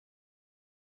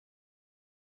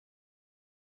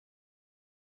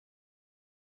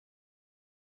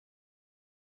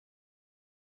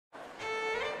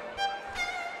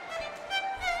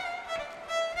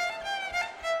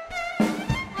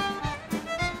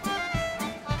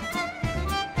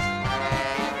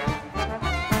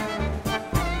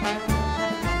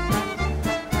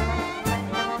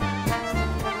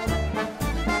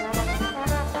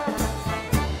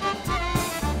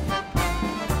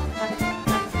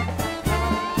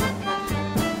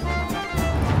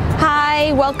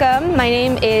Hi, welcome. My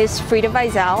name is Frieda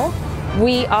Vizel.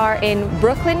 We are in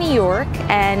Brooklyn, New York,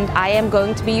 and I am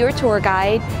going to be your tour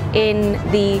guide in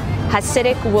the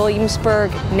Hasidic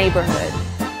Williamsburg neighborhood.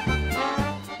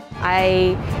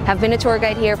 I have been a tour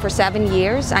guide here for 7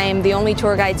 years. I am the only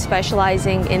tour guide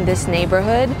specializing in this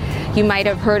neighborhood. You might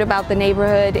have heard about the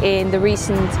neighborhood in the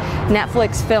recent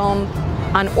Netflix film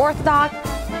Unorthodox.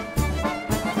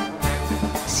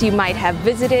 You might have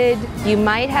visited, you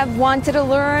might have wanted to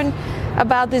learn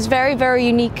about this very, very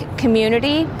unique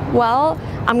community. Well,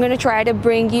 I'm going to try to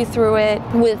bring you through it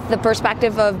with the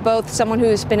perspective of both someone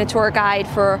who's been a tour guide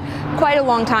for quite a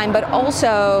long time, but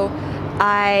also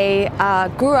I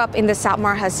grew up in the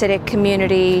Satmar Hasidic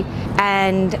community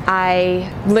and I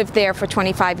lived there for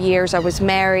 25 years. I was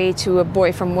married to a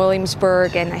boy from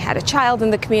Williamsburg and I had a child in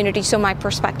the community, so my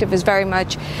perspective is very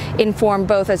much informed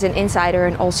both as an insider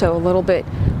and also a little bit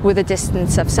with a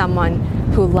distance of someone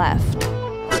who left.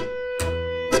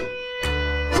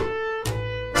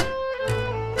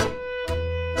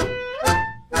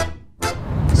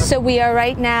 So we are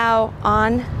right now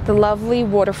on the lovely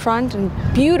waterfront and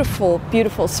beautiful,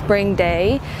 beautiful spring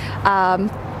day.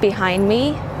 Behind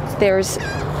me, there's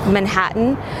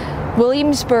Manhattan.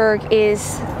 Williamsburg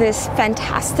is this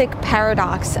fantastic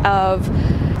paradox of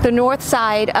the north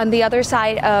side on the other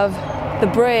side of the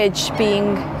bridge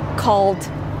being called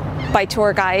by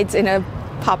tour guides in a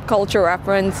pop culture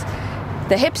reference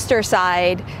the hipster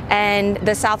side, and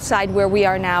the south side where we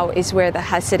are now is where the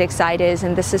Hasidic side is,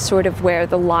 and this is sort of where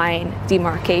the line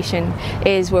demarcation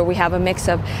is, where we have a mix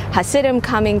of Hasidim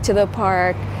coming to the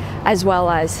park as well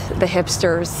as the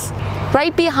hipsters.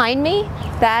 Right behind me,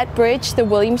 that bridge, the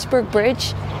Williamsburg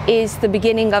Bridge, is the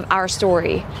beginning of our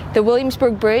story. The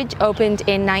Williamsburg Bridge opened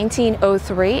in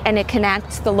 1903 and it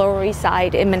connects the Lower East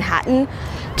Side in Manhattan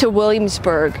to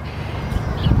Williamsburg.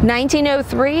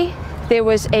 1903, there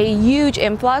was a huge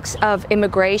influx of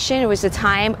immigration. It was a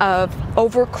time of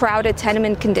overcrowded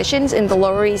tenement conditions in the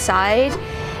Lower East Side.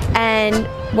 And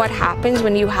what happens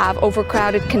when you have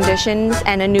overcrowded conditions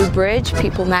and a new bridge?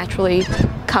 People naturally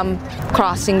come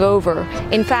crossing over.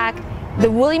 In fact, the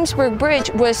Williamsburg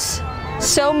Bridge was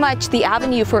so much the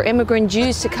avenue for immigrant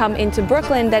Jews to come into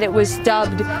Brooklyn that it was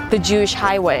dubbed the Jewish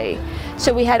Highway.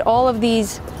 So we had all of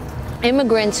these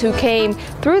immigrants who came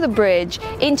through the bridge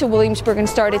into Williamsburg and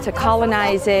started to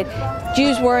colonize it.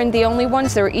 Jews weren't the only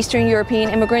ones. There were Eastern European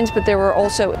immigrants, but there were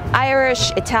also Irish,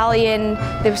 Italian.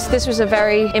 This was a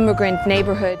very immigrant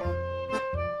neighborhood.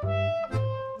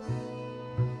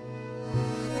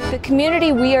 The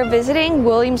community we are visiting,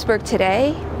 Williamsburg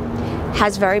today,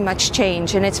 has very much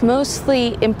changed, and it's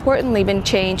mostly importantly been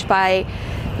changed by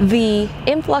the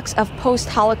influx of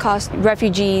post-Holocaust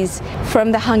refugees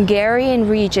from the Hungarian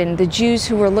region, the Jews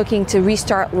who were looking to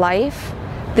restart life.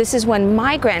 This is when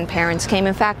my grandparents came.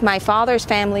 In fact, my father's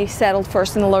family settled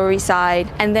first in the Lower East Side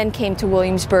and then came to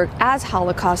Williamsburg as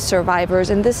Holocaust survivors.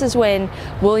 And this is when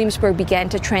Williamsburg began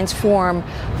to transform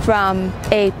from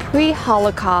a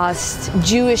pre-Holocaust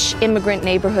Jewish immigrant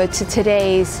neighborhood to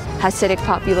today's Hasidic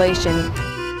population.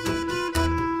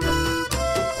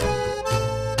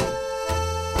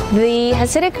 The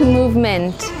Hasidic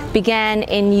movement began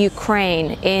in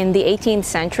Ukraine in the 18th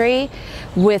century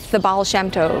with the Baal Shem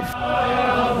Tov.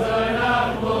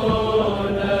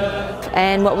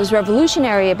 And what was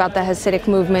revolutionary about the Hasidic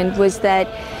movement was that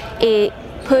it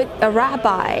put a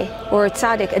rabbi or a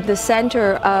tzaddik at the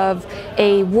center of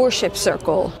a worship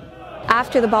circle.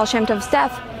 After the Baal Shem Tov's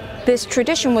death, this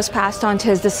tradition was passed on to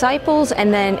his disciples,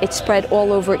 and then it spread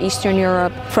all over Eastern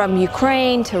Europe, from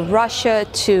Ukraine to Russia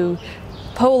to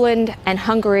Poland and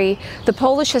Hungary. The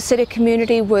Polish Hasidic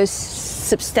community was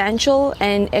substantial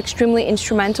and extremely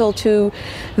instrumental to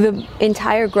the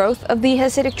entire growth of the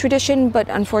Hasidic tradition, but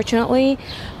unfortunately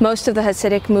most of the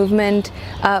Hasidic movement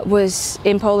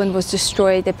in Poland was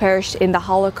destroyed. They perished in the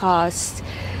Holocaust.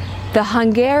 The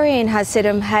Hungarian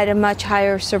Hasidim had a much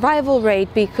higher survival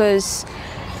rate because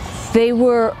they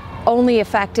were only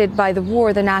affected by the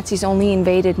war. The Nazis only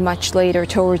invaded much later,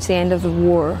 towards the end of the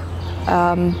war.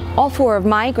 All four of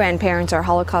my grandparents are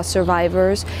Holocaust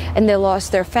survivors, and they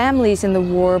lost their families in the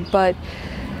war, but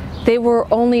they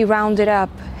were only rounded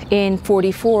up in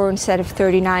 44 instead of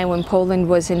 39 when Poland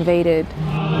was invaded.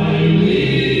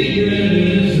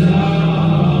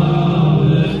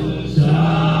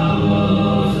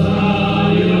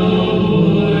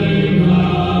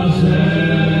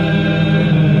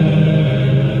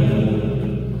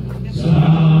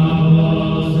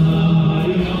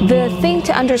 The thing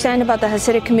to understand about the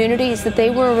Hasidic community is that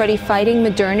they were already fighting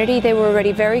modernity. They were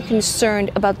already very concerned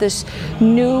about this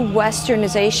new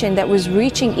westernization that was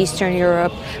reaching Eastern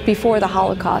Europe before the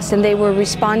Holocaust, and they were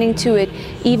responding to it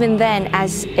even then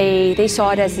as they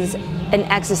saw it as an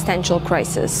existential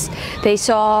crisis. They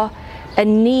saw a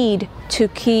need to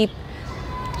keep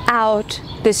out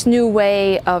this new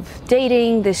way of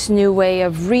dating, this new way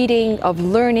of reading, of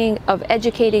learning, of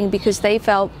educating, because they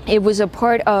felt it was a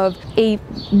part of a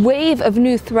wave of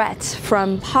new threats,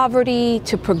 from poverty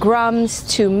to pogroms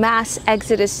to mass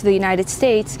exodus to the United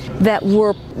States, that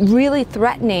were really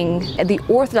threatening the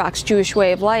Orthodox Jewish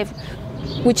way of life,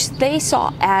 which they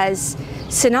saw as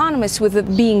synonymous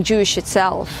with being Jewish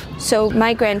itself. So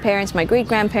my grandparents, my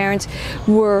great-grandparents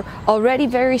were already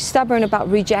very stubborn about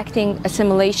rejecting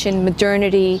assimilation,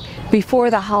 modernity before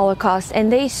the Holocaust,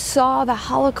 and they saw the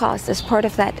Holocaust as part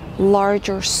of that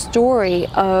larger story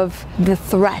of the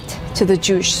threat to the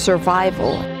Jewish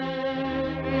survival.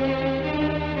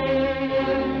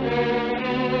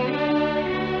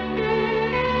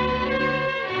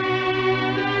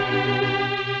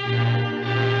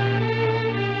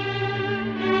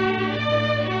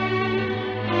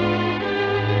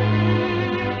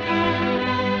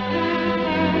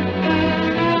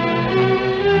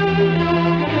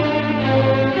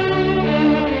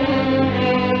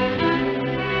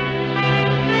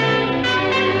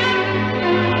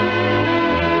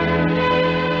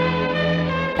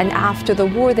 And after the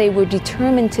war, they were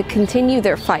determined to continue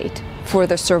their fight for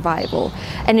their survival.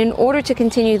 And in order to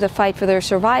continue the fight for their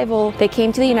survival, they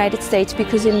came to the United States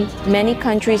because in many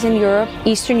countries in Europe,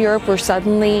 Eastern Europe, were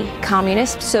suddenly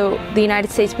communist. So the United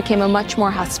States became a much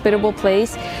more hospitable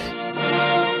place.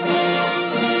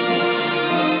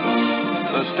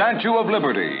 The Statue of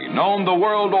Liberty, known the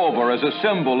world over as a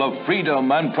symbol of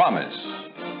freedom and promise.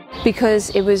 Because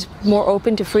it was more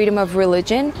open to freedom of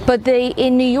religion. But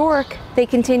in New York, they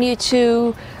continued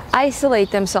to isolate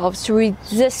themselves, to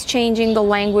resist changing the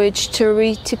language,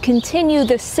 to continue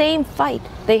the same fight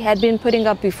they had been putting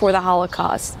up before the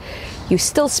Holocaust. You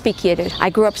still speak Yiddish. I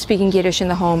grew up speaking Yiddish in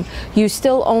the home. You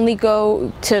still only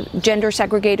go to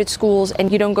gender-segregated schools and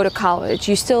you don't go to college.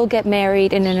 You still get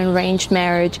married in an arranged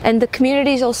marriage. And the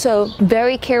community is also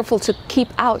very careful to keep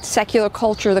out secular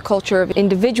culture, the culture of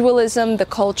individualism, the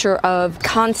culture of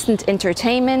constant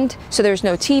entertainment. So there's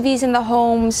no TVs in the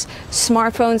homes.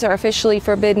 Smartphones are officially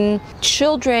forbidden.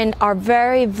 Children are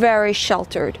very, very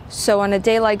sheltered. So on a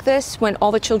day like this, when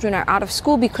all the children are out of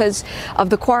school because of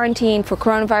the quarantine for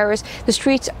coronavirus, the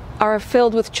streets are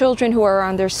filled with children who are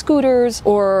on their scooters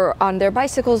or on their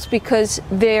bicycles because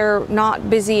they're not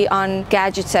busy on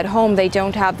gadgets at home. They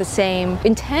don't have the same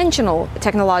intentional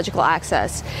technological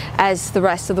access as the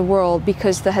rest of the world,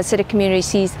 because the Hasidic community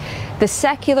sees the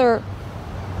secular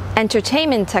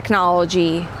entertainment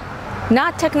technology,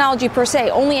 not technology per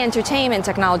se, only entertainment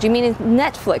technology, meaning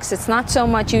Netflix. It's not so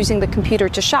much using the computer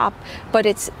to shop, but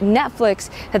it's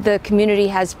Netflix that the community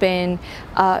has been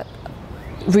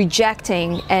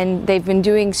rejecting, and they've been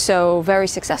doing so very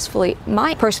successfully.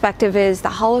 My perspective is the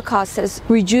Holocaust has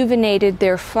rejuvenated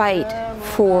their fight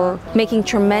for making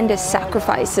tremendous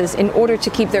sacrifices in order to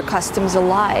keep their customs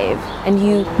alive. And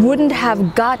you wouldn't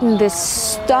have gotten this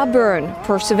stubborn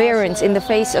perseverance in the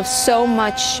face of so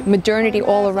much modernity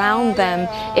all around them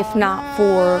if not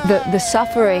for the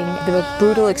suffering, the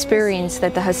brutal experience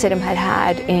that the Hasidim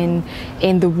had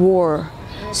in the war.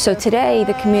 So today,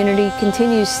 the community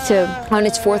continues to, on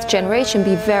its fourth generation,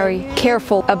 be very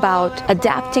careful about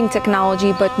adapting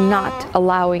technology, but not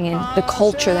allowing in the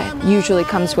culture that usually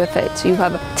comes with it. So you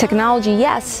have technology,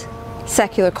 yes,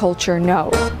 secular culture, no.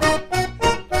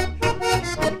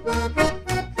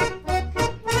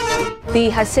 The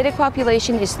Hasidic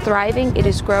population is thriving, it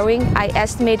is growing. I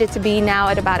estimate it to be now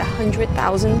at about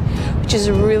 100,000, which is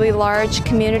a really large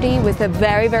community with a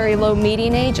very, very low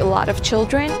median age, a lot of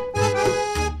children.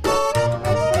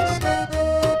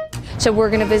 So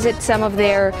we're going to visit some of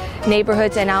their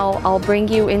neighborhoods, and I'll bring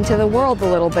you into the world a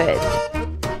little bit.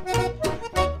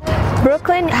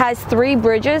 Brooklyn has 3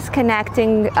 bridges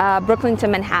connecting Brooklyn to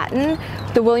Manhattan.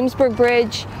 The Williamsburg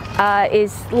Bridge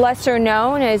is lesser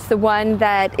known as the one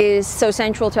that is so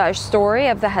central to our story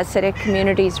of the Hasidic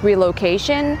community's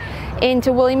relocation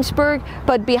into Williamsburg.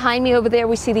 But behind me over there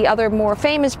we see the other more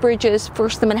famous bridges,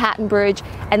 first the Manhattan Bridge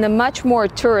and the much more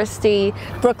touristy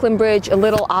Brooklyn Bridge, a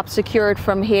little obscured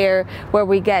from here where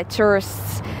we get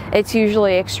tourists. It's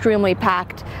usually extremely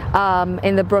packed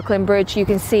in the Brooklyn Bridge. You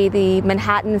can see the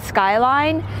Manhattan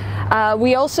skyline.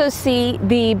 We also see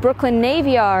the Brooklyn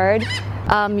Navy Yard,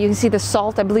 You can see the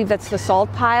salt, I believe that's the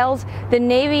salt piles. The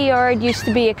Navy Yard used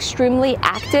to be extremely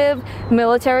active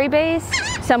military base.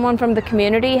 Someone from the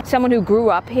community, someone who grew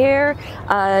up here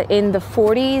in the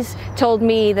 40s, told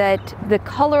me that the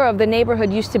color of the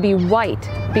neighborhood used to be white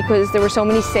because there were so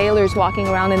many sailors walking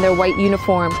around in their white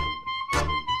uniform.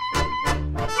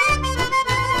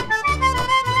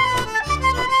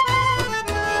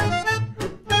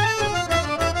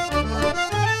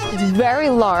 It's very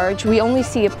large. We only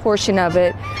see a portion of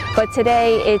it, but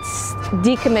today it's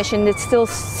decommissioned. It still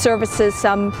services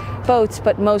some boats,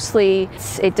 but mostly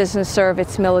it doesn't serve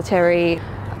its military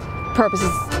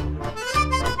purposes.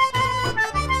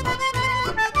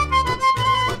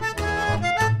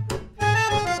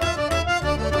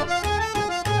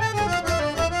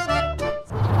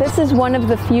 This is one of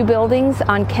the few buildings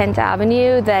on Kent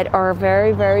Avenue that are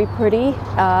very, very pretty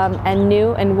and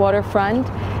new and waterfront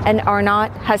and are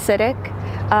not Hasidic.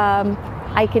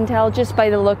 I can tell just by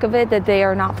the look of it that they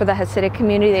are not for the Hasidic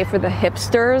community, they're for the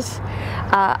hipsters.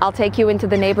 I'll take you into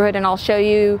the neighborhood and I'll show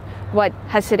you what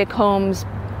Hasidic homes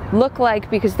look like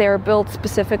because they are built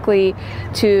specifically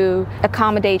to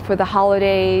accommodate for the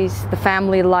holidays, the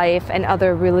family life, and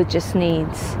other religious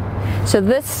needs. So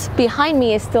this behind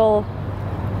me is still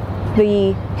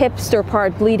the hipster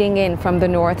part bleeding in from the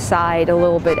north side a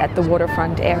little bit at the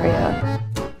waterfront area.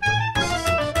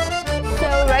 So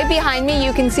right behind me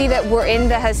you can see that we're in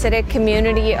the Hasidic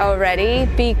community already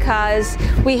because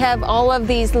we have all of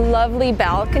these lovely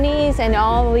balconies and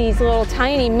all these little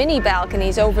tiny mini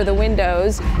balconies over the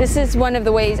windows. This is one of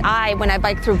the ways when I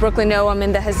bike through Brooklyn, know I'm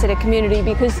in the Hasidic community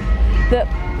because the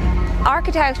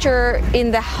architecture in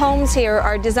the homes here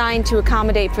are designed to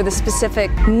accommodate for the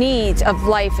specific needs of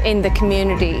life in the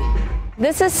community.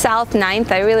 This is South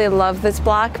 9th. I really love this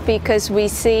block because we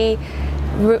see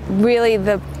really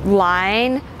the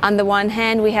line. On the one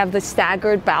hand, we have the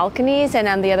staggered balconies, and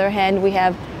on the other hand, we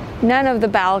have none of the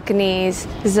balconies.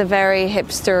 This is a very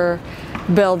hipster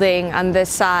building on this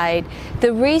side.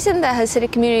 The reason the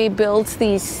Hasidic community builds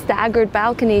these staggered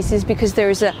balconies is because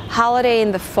there's a holiday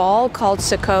in the fall called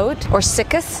Sukkot or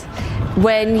Sikkos,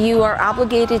 when you are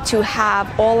obligated to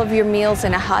have all of your meals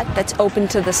in a hut that's open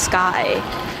to the sky.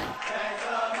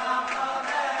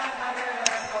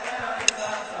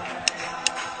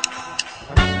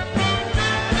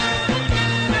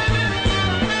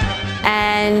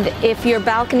 And if your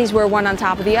balconies were one on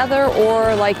top of the other,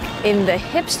 or like in the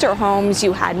hipster homes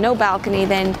you had no balcony,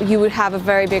 then you would have a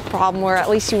very big problem where at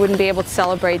least you wouldn't be able to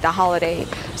celebrate the holiday.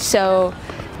 So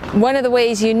one of the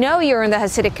ways you know you're in the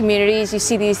Hasidic communities, you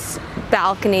see these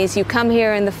balconies. You come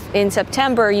here in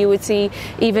September, you would see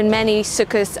even many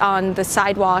sukkahs on the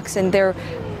sidewalks, and they're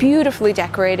beautifully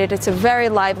decorated. It's a very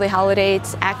lively holiday.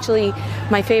 It's actually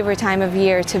my favorite time of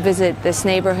year to visit this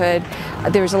neighborhood.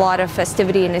 There's a lot of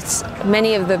festivity, and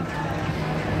many of the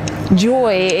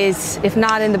joy is, if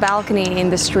not in the balcony,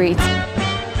 in the streets.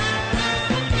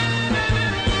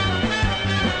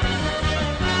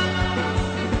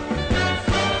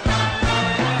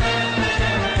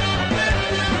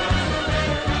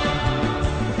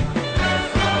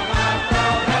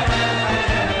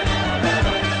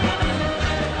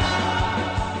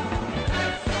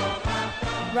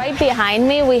 Right behind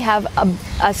me we have a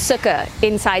sukkah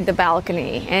inside the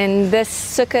balcony, and this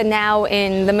sukkah now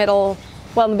in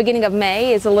the beginning of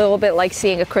May is a little bit like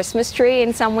seeing a Christmas tree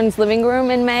in someone's living room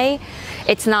in May.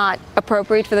 It's not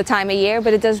appropriate for the time of year,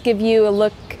 but it does give you a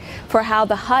look for how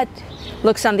the hut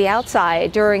looks on the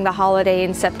outside during the holiday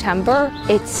in September.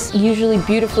 It's usually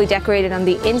beautifully decorated on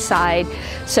the inside.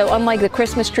 So unlike the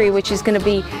Christmas tree, which is going to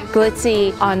be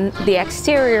glitzy on the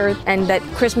exterior and that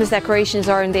Christmas decorations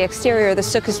are in the exterior, the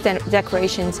sukkah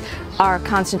decorations are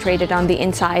concentrated on the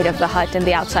inside of the hut, and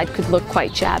the outside could look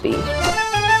quite shabby.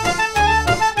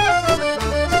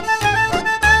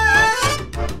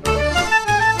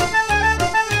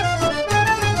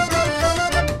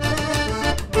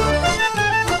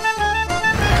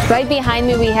 Right behind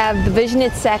me we have the Vision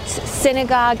Sect's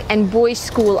synagogue and boys'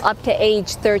 school up to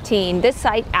age 13. This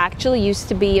site actually used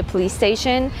to be a police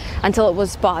station until it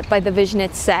was bought by the Vision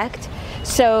Sect.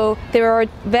 So there are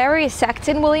various sects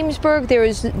in Williamsburg.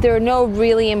 There are no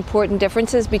really important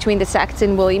differences between the sects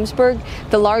in Williamsburg.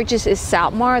 The largest is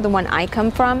Satmar, the one I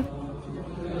come from.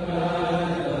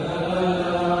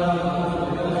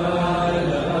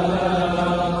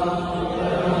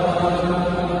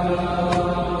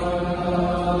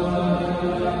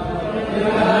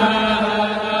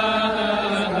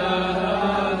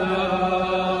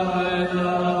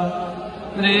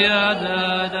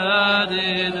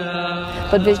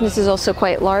 but business is also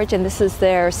quite large, and this is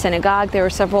their synagogue. There are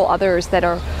several others that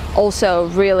are also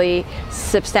really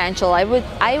substantial. I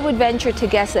would venture to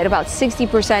guess that about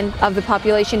 60% of the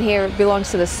population here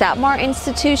belongs to the Satmar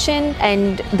institution,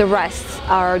 and the rest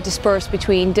are dispersed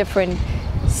between different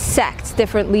sects,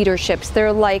 different leaderships.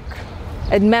 They're like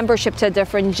a membership to a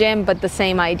different gym, but the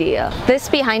same idea. This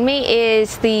behind me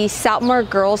is the Satmar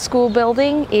Girls School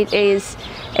building. It is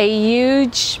a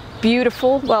huge,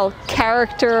 beautiful, well,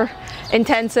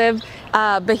 character-intensive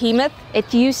behemoth.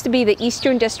 It used to be the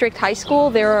Eastern District High School.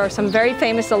 There are some very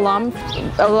famous alumnuses,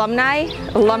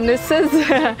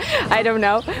 I don't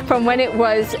know, from when it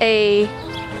was a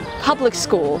public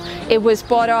school. It was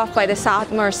bought off by the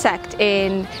Satmar sect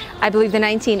in, I believe, the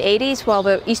 1980s while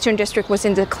the Eastern District was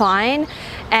in decline,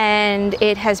 and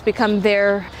it has become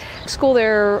their school.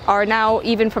 There are now,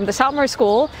 even from the Satmar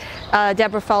school,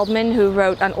 Deborah Feldman, who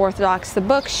wrote Unorthodox, the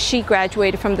book, she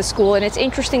graduated from the school, and it's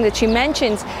interesting that she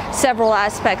mentions several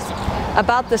aspects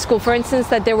about the school. For instance,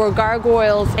 that there were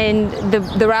gargoyles, and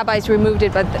the rabbis removed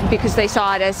it because they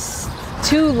saw it as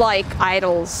too like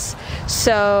idols.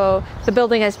 So the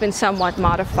building has been somewhat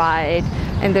modified,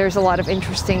 and there's a lot of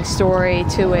interesting story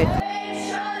to it.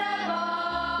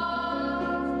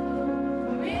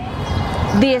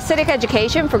 The Hasidic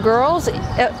education for girls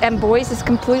and boys is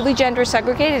completely gender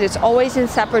segregated. It's always in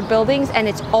separate buildings, and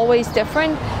it's always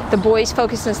different. The boys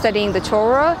focus on studying the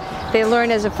Torah. They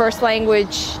learn as a first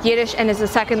language Yiddish and as a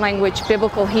second language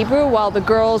Biblical Hebrew, while the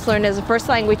girls learn as a first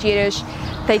language Yiddish.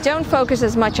 They don't focus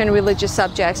as much on religious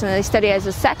subjects, and they study as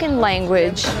a second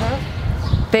language.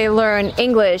 They learn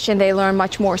English, and they learn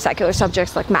much more secular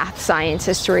subjects like math, science,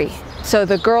 history. So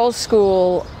the girls'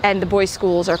 school and the boys'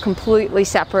 schools are completely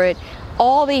separate.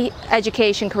 All the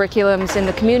education curriculums in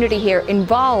the community here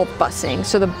involve busing.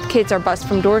 So the kids are bused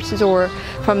from door to door,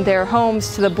 from their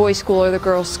homes to the boys' school or the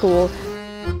girls' school.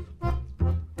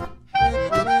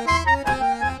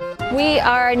 We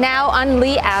are now on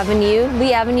Lee Avenue.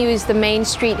 Lee Avenue is the main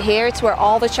street here. It's where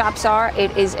all the shops are.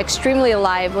 It is extremely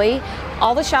lively.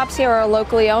 All the shops here are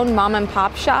locally owned mom and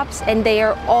pop shops, and they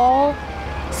are all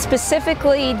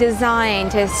specifically designed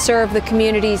to serve the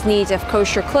community's needs of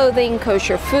kosher clothing,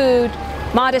 kosher food,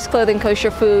 modest clothing,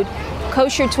 kosher food,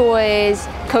 kosher toys,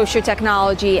 kosher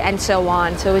technology, and so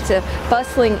on. So it's a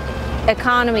bustling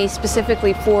economy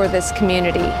specifically for this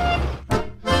community.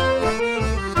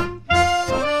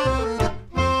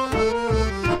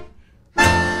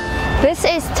 This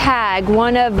is TAG,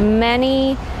 one of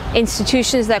many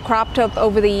institutions that cropped up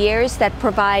over the years that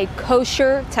provide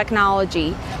kosher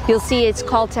technology. You'll see it's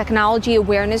called Technology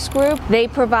Awareness Group. They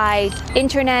provide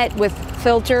internet with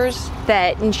filters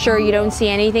that ensure you don't see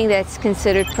anything that's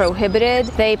considered prohibited.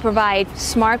 They provide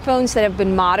smartphones that have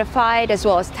been modified, as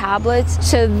well as tablets.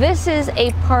 So this is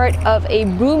a part of a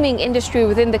booming industry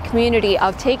within the community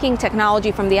of taking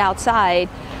technology from the outside,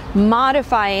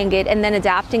 modifying it, and then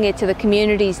adapting it to the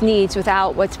community's needs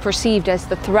without what's perceived as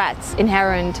the threats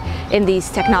inherent in these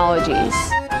technologies.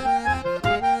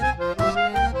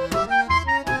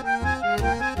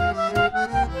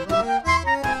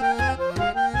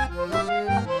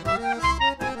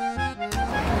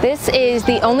 This is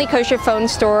the only kosher phone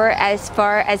store, as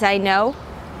far as I know,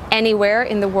 anywhere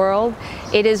in the world.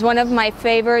 It is one of my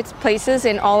favorite places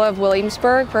in all of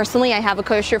Williamsburg. Personally, I have a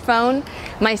kosher phone.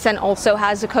 My son also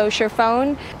has a kosher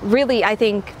phone. Really, I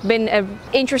think, been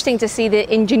interesting to see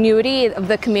the ingenuity of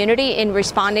the community in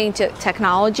responding to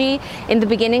technology. In the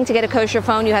beginning, to get a kosher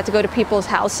phone, you had to go to people's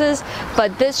houses,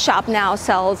 but this shop now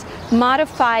sells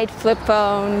modified flip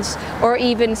phones or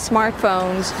even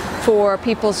smartphones for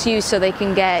people's use, so they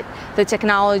can get the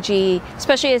technology,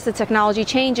 especially as the technology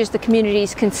changes, the community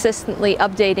is consistently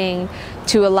updating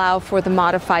to allow for the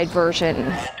modified version.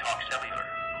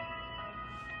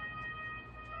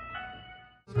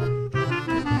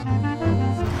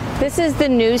 This is the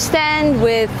newsstand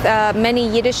with many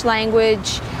Yiddish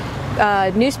language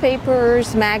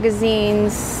newspapers,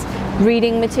 magazines,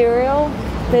 reading material.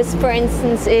 This, for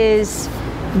instance, is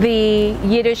the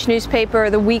Yiddish newspaper,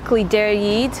 the weekly Der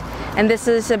Yid, and this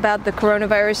is about the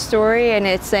coronavirus story, and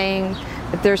it's saying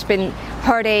that there's been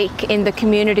heartache in the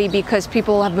community because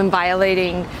people have been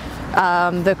violating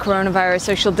the coronavirus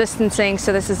social distancing,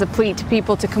 so this is a plea to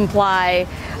people to comply.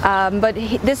 But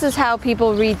this is how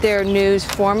people read their news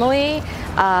formally,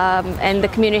 and the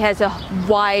community has a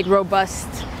wide, robust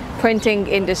printing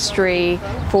industry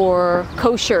for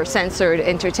kosher censored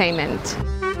entertainment.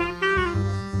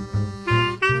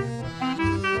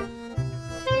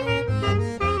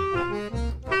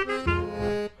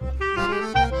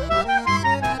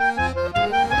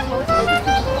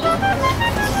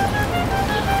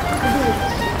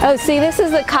 Oh, see, this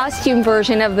is the costume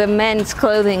version of the men's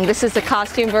clothing. This is the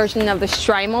costume version of the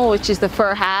shtreimel, which is the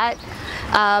fur hat,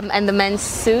 and the men's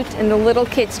suit. And the little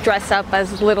kids dress up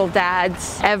as little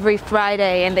dads every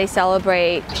Friday, and they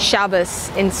celebrate Shabbos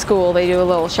in school. They do a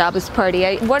little Shabbos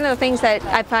party. One of the things that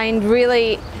I find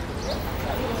really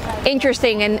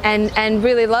interesting and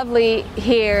really lovely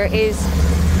here is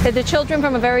that the children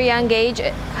from a very young age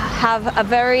have a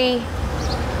very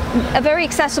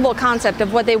accessible concept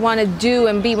of what they want to do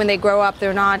and be when they grow up.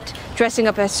 They're not dressing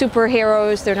up as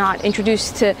superheroes, they're not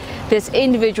introduced to this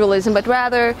individualism, but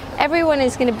rather everyone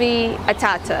is going to be a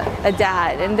tata, a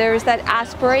dad, and there's that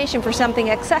aspiration for something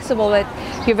accessible that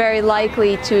you're very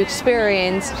likely to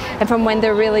experience. And from when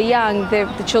they're really young,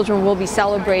 the children will be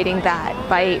celebrating that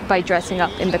by dressing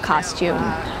up in the costume.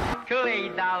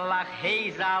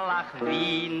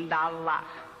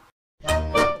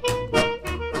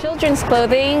 Children's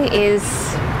clothing is,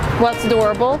 well, it's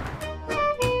adorable.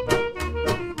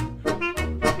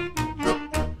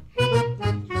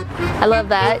 I love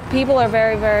that. People are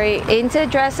very, very into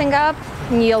dressing up.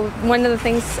 One of the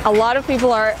things a lot of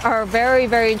people are very,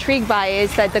 very intrigued by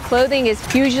is that the clothing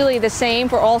is usually the same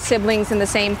for all siblings in the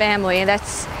same family, and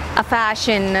that's a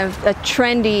fashion, a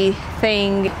trendy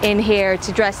thing in here,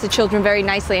 to dress the children very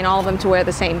nicely and all of them to wear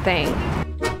the same thing.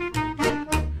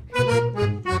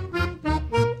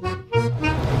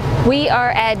 We are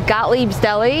at Gottlieb's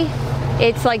Deli.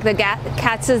 It's like the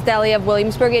Katz's Deli of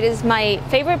Williamsburg. It is my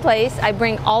favorite place. I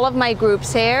bring all of my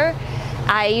groups here.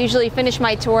 I usually finish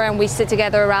my tour and we sit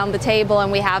together around the table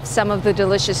and we have some of the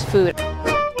delicious food.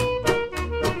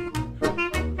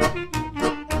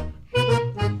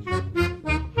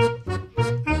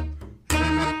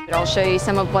 I'll show you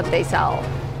some of what they sell.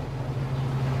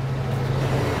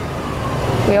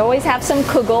 We always have some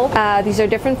kugel. These are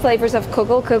different flavors of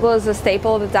kugel. Kugel is a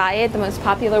staple of the diet. The most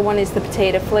popular one is the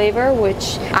potato flavor,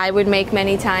 which I would make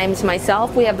many times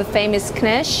myself. We have the famous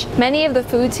knish. Many of the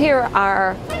foods here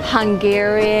are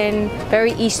Hungarian,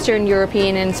 very Eastern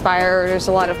European inspired. There's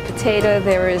a lot of potato.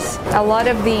 There is a lot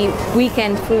of the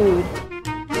weekend food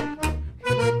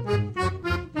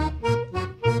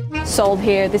sold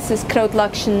here. This is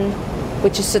Krautlachsen,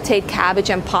 which is sauteed cabbage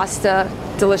and pasta,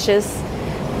 delicious.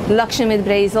 Lakshen mit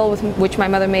Brezel, which my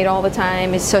mother made all the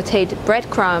time, is sauteed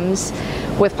breadcrumbs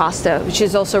with pasta, which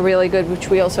is also really good, which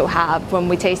we also have when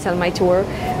we taste on my tour.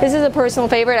 This is a personal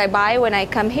favorite I buy when I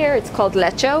come here. It's called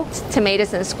lecho. It's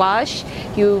tomatoes and squash.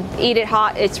 You eat it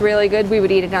hot, it's really good. We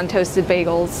would eat it on toasted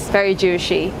bagels. Very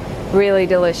Jewishy, really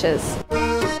delicious.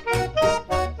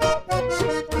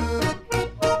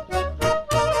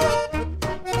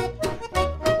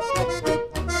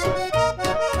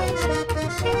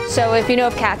 So if you know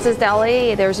of Katz's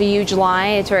Deli, there's a huge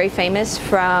line. It's very famous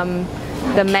from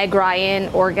the Meg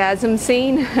Ryan orgasm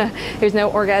scene. There's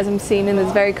no orgasm scene in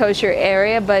this very kosher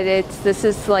area, but this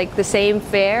is like the same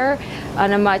fare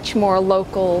on a much more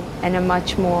local and a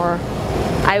much more,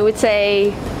 I would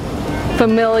say,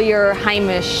 familiar,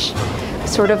 Heimish,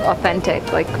 sort of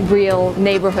authentic, like real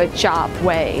neighborhood shop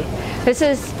way. This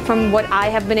is, from what I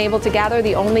have been able to gather,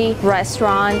 the only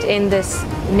restaurant in this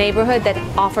neighborhood that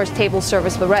offers table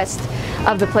service. The rest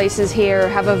of the places here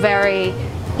have a very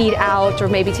eat out or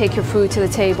maybe take your food to the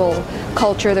table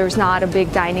culture. There's not a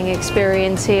big dining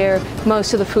experience here.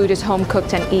 Most of the food is home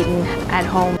cooked and eaten at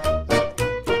home.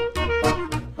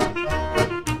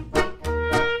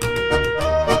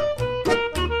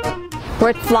 We're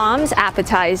at Flam's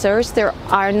Appetizers. There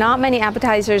are not many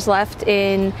appetizers left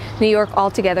in New York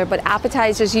altogether, but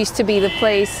appetizers used to be the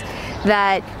place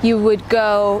that you would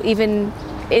go even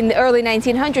in the early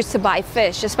 1900s to buy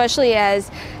fish, especially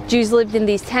as Jews lived in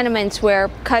these tenements where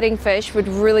cutting fish would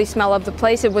really smell of the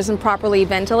place. It wasn't properly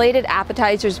ventilated.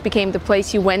 Appetizers became the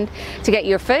place you went to get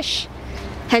your fish.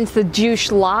 Hence the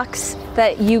Jewish lox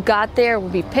that you got there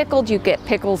would be pickled. You get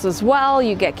pickles as well.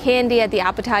 You get candy at the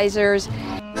appetizers.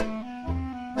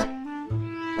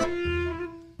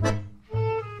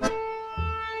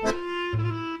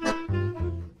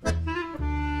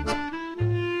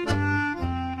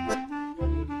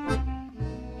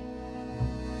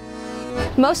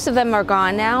 Most of them are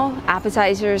gone now.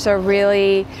 Appetizers are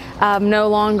really no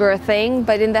longer a thing,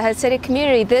 but in the Hasidic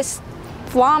community, this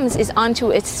Flam's is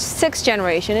onto its 6th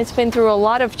generation. It's been through a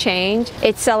lot of change.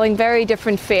 It's selling very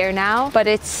different fare now, but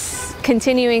it's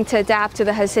continuing to adapt to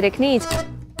the Hasidic needs.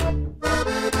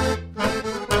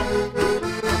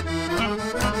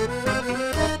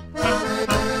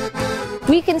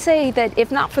 We can say that if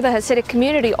not for the Hasidic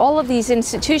community, all of these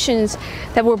institutions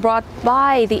that were brought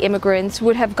by the immigrants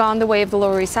would have gone the way of the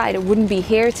Lower East Side. It wouldn't be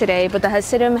here today, but the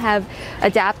Hasidim have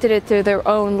adapted it to their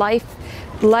own life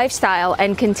lifestyle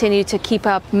and continue to keep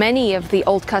up many of the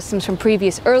old customs from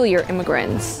previous earlier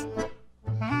immigrants.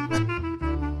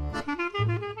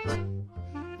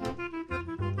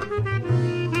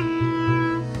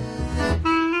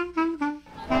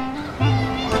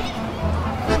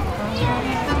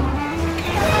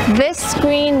 This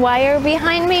green wire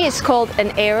behind me is called an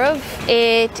Erev.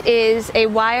 It is a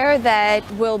wire that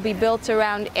will be built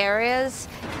around areas,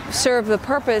 serve the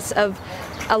purpose of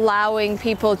allowing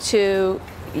people to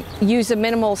use a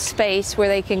minimal space where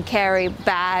they can carry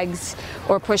bags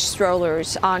or push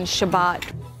strollers on Shabbat.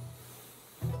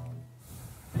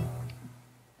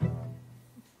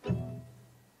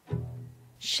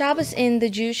 Shabbos in the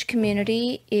Jewish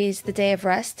community is the day of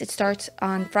rest. It starts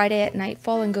on Friday at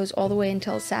nightfall and goes all the way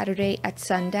until Saturday at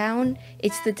sundown.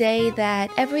 It's the day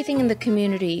that everything in the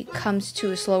community comes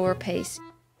to a slower pace.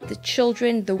 The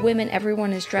children, the women,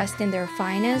 everyone is dressed in their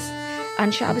finest.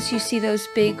 On Shabbos you see those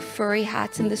big furry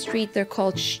hats in the street. They're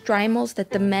called streimels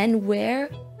that the men wear.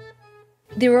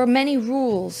 There are many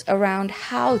rules around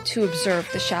how to observe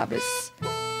the Shabbos.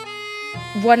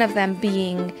 One of them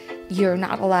being you're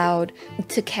not allowed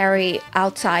to carry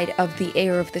outside of the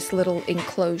air of this little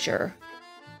enclosure.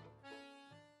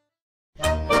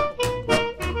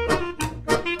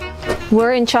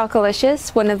 We're in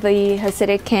Chocolicious, one of the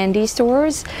Hasidic candy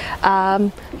stores.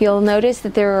 You'll notice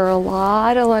that there are a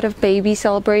lot of baby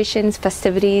celebrations,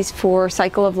 festivities for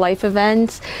cycle of life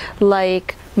events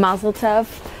like Mazel Tov,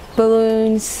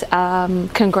 balloons,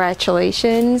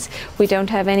 congratulations. We don't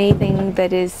have anything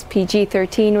that is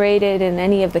PG-13 rated in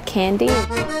any of the candy.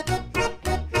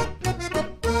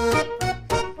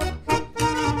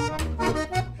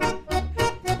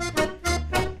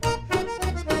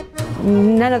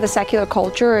 None of the secular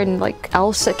culture and like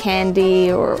Elsa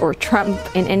candy or Trump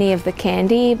in any of the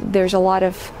candy. There's a lot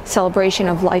of celebration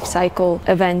of life cycle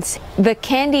events. The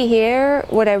candy here,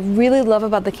 what I really love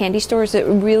about the candy store is it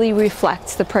really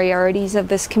reflects the priorities of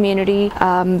this community,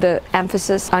 the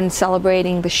emphasis on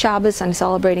celebrating the Shabbos, on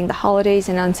celebrating the holidays,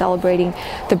 and on celebrating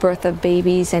the birth of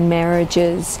babies and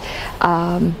marriages,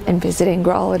 and visiting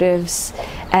relatives.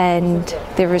 And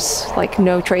there is like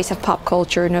no trace of pop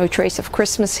culture, no trace of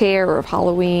Christmas here or of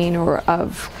Halloween or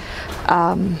of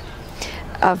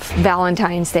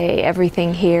Valentine's Day.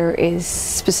 Everything here is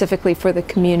specifically for the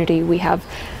community. We have,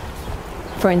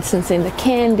 for instance, in the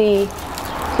candy,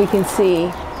 we can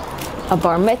see a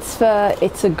bar mitzvah,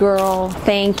 it's a girl,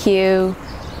 thank you,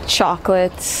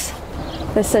 chocolates.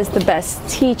 This says the best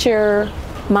teacher,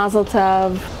 Mazel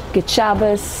Tov, Good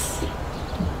Shabbos.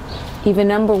 Even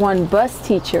 #1 bus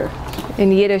teacher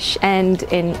in Yiddish and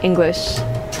in English.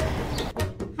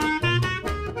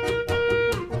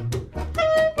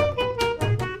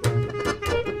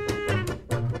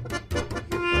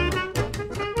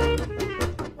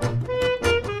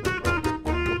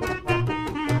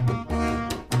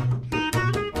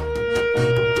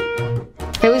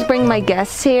 I always bring my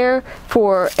guests here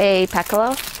for a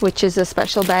pekala, which is a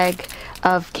special bag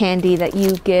of candy that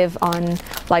you give on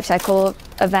life cycle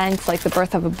events like the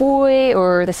birth of a boy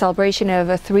or the celebration of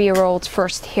a 3-year-old's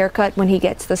first haircut when he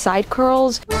gets the side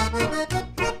curls.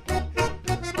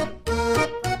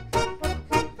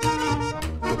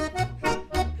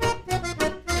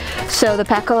 So the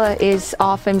pekala is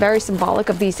often very symbolic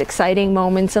of these exciting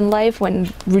moments in life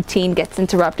when routine gets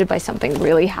interrupted by something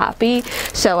really happy.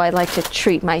 So I like to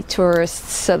treat my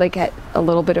tourists so they get a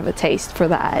little bit of a taste for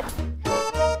that.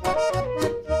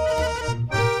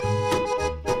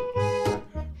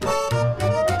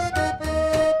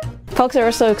 Folks are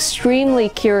also extremely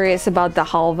curious about the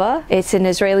halva. It's an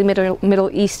Israeli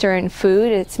Middle Eastern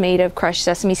food. It's made of crushed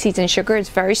sesame seeds and sugar. It's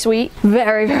very sweet,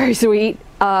 very sweet,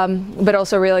 but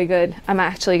also really good. I'm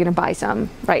actually gonna buy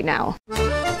some right now.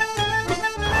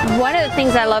 One of the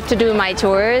things I love to do in my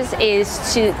tours is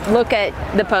to look at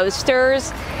the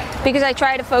posters, because I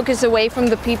try to focus away from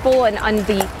the people and on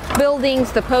the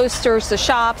buildings, the posters, the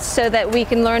shops, so that we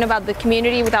can learn about the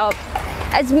community without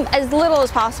as little as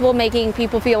possible making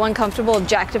people feel uncomfortable,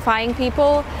 objectifying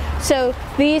people. So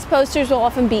these posters will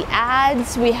often be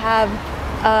ads. We have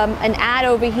an ad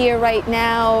over here right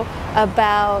now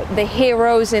about the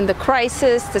heroes in the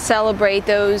crisis, to celebrate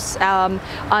those on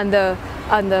the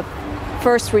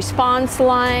first response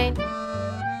line.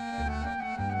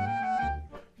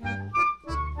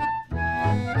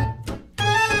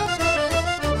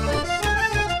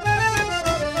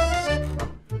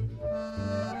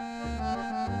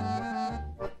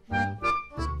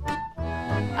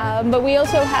 But we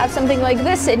also have something like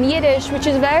this in Yiddish, which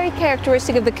is very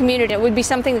characteristic of the community. It would be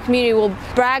something the community will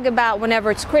brag about whenever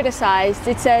it's criticized.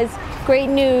 It says, "Great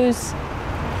news,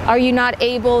 Are you not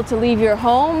able to leave your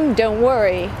home? Don't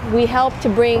worry. We help to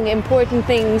bring important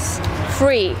things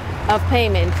free of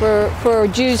payment for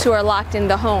Jews who are locked in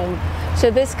the home. So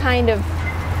this kind of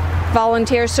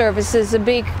volunteer service is a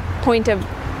big point of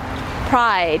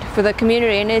pride for the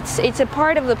community, and it's a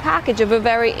part of the package of a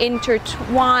very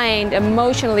intertwined,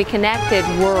 emotionally connected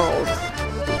world.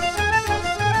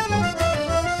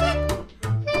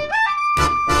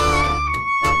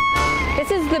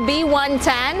 This is the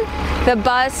B110, the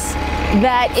bus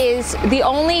that is the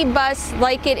only bus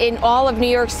like it in all of New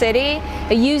York City.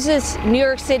 It uses New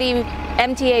York City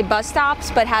MTA bus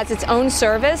stops but has its own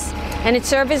service, and its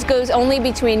service goes only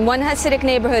between one Hasidic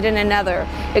neighborhood and another.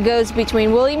 It goes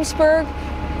between Williamsburg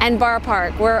and Bar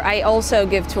Park, where I also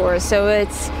give tours, so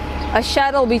it's a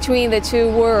shuttle between the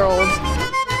two worlds.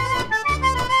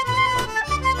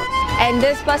 And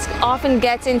this bus often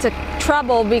gets into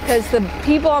trouble because the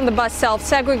people on the bus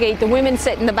self-segregate. The women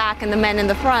sit in the back and the men in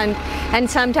the front. And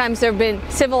sometimes there have been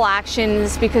civil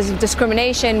actions because of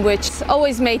discrimination, which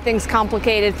always made things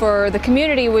complicated for the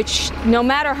community, which no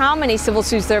matter how many civil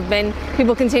suits there have been,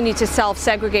 people continue to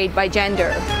self-segregate by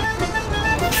gender.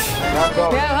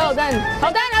 Yeah, hold on.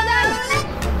 Hold on, hold on!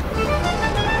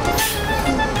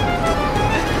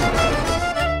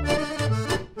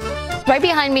 Right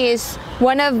behind me is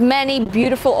one of many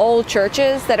beautiful old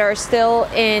churches that are still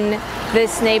in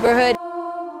this neighborhood.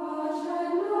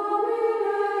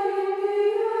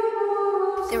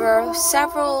 There are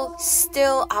several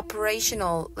still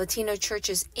operational Latino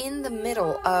churches in the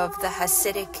middle of the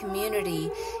Hasidic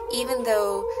community, even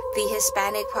though the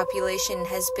Hispanic population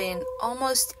has been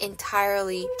almost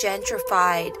entirely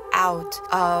gentrified out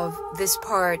of this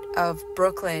part of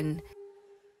Brooklyn.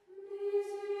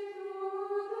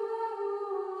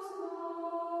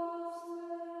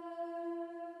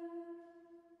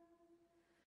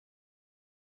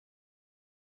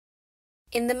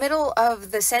 In the middle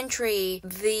of the century,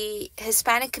 the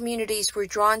Hispanic communities were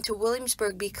drawn to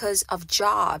Williamsburg because of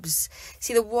jobs.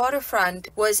 See, the waterfront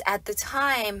was at the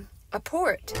time a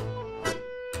port.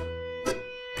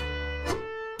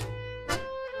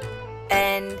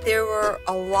 And there were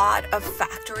a lot of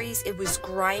factories. It was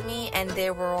grimy, and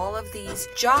there were all of these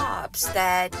jobs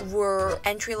that were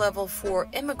entry-level for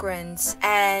immigrants,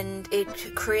 and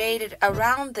it created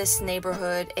around this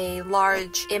neighborhood a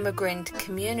large immigrant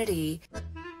community.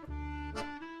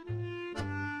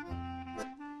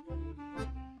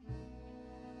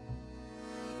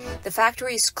 The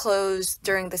factories closed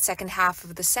during the second half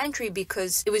of the century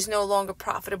because it was no longer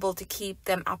profitable to keep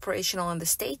them operational in the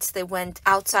States. They went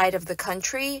outside of the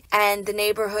country, and the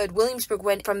neighborhood Williamsburg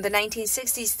went from the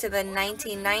 1960s to the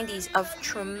 1990s of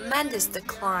tremendous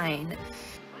decline.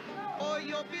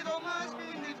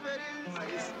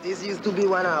 This used to be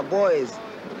one of our boys.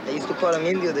 They used to call him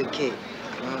Indio the Kid.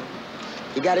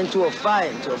 He got into a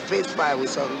fight, into a fist fight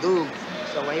with some dude.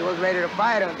 So when he was ready to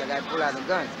fight him, the guy pulled out the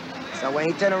gun. So when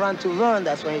he turned around to run,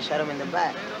 that's when he shot him in the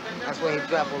back. That's when he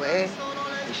dropped over here.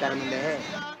 He shot him in the head.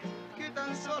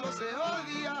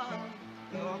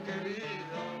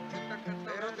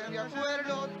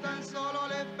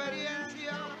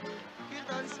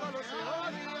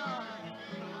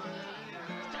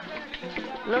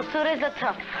 Losura is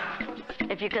tough.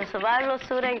 If you can survive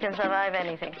Losura, you can survive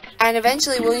anything. And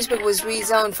eventually Williamsburg was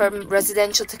rezoned from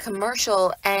residential to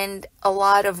commercial, and a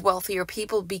lot of wealthier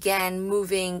people began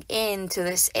moving into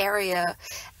this area,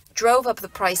 drove up the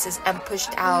prices, and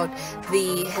pushed out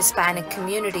the Hispanic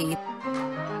community.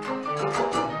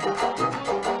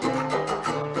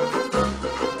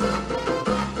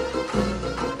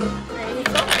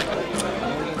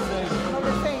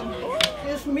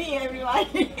 It's me,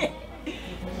 everybody.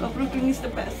 But Brooklyn is the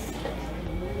best.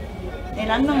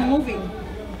 And I'm not moving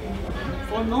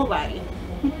for nobody.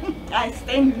 I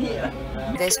stand here.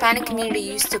 The Hispanic community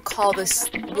used to call this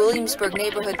Williamsburg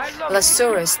neighborhood Las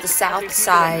Suras, the South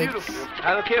Side.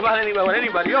 I don't care about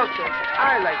anybody else.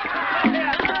 I like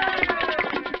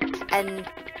it. And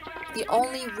the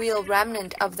only real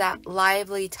remnant of that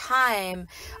lively time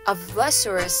of Las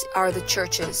Suras are the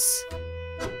churches.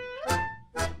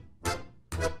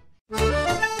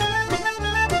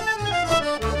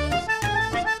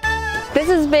 This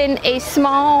has been a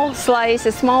small slice,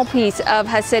 a small piece of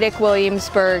Hasidic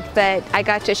Williamsburg that I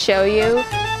got to show you.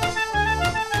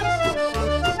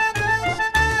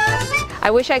 I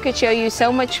wish I could show you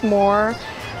so much more.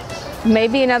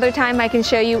 Maybe another time I can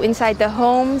show you inside the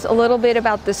homes, a little bit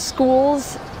about the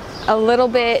schools, a little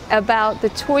bit about the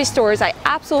toy stores. I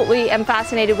absolutely am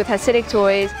fascinated with Hasidic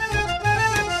toys.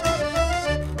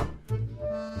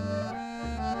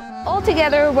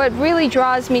 Altogether, what really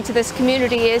draws me to this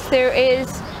community is there is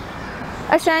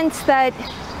a sense that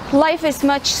life is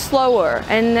much slower,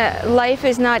 and life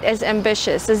is not as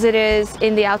ambitious as it is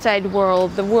in the outside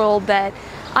world, the world that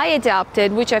I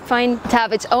adopted, which I find to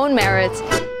have its own merits.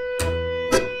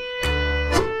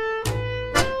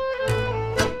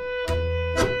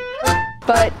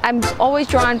 But I'm always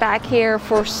drawn back here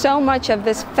for so much of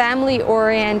this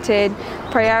family-oriented,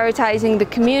 prioritizing the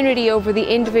community over the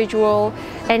individual,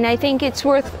 and I think it's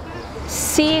worth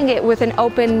seeing it with an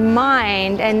open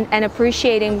mind and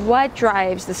appreciating what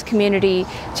drives this community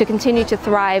to continue to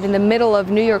thrive in the middle of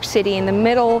New York City, in the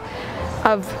middle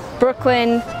of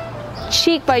Brooklyn,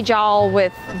 cheek by jowl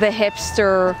with the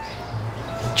hipster,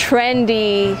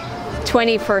 trendy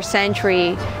 21st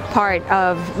century part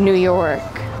of New York.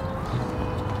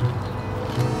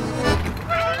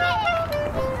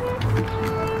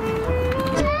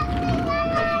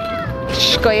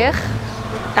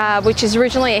 Shkoyach, which is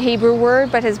originally a Hebrew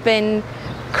word but has been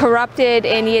corrupted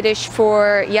in Yiddish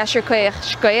for Yasher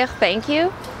Koyach Shkoyach, thank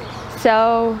you.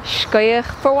 So, Shkoyach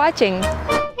for watching.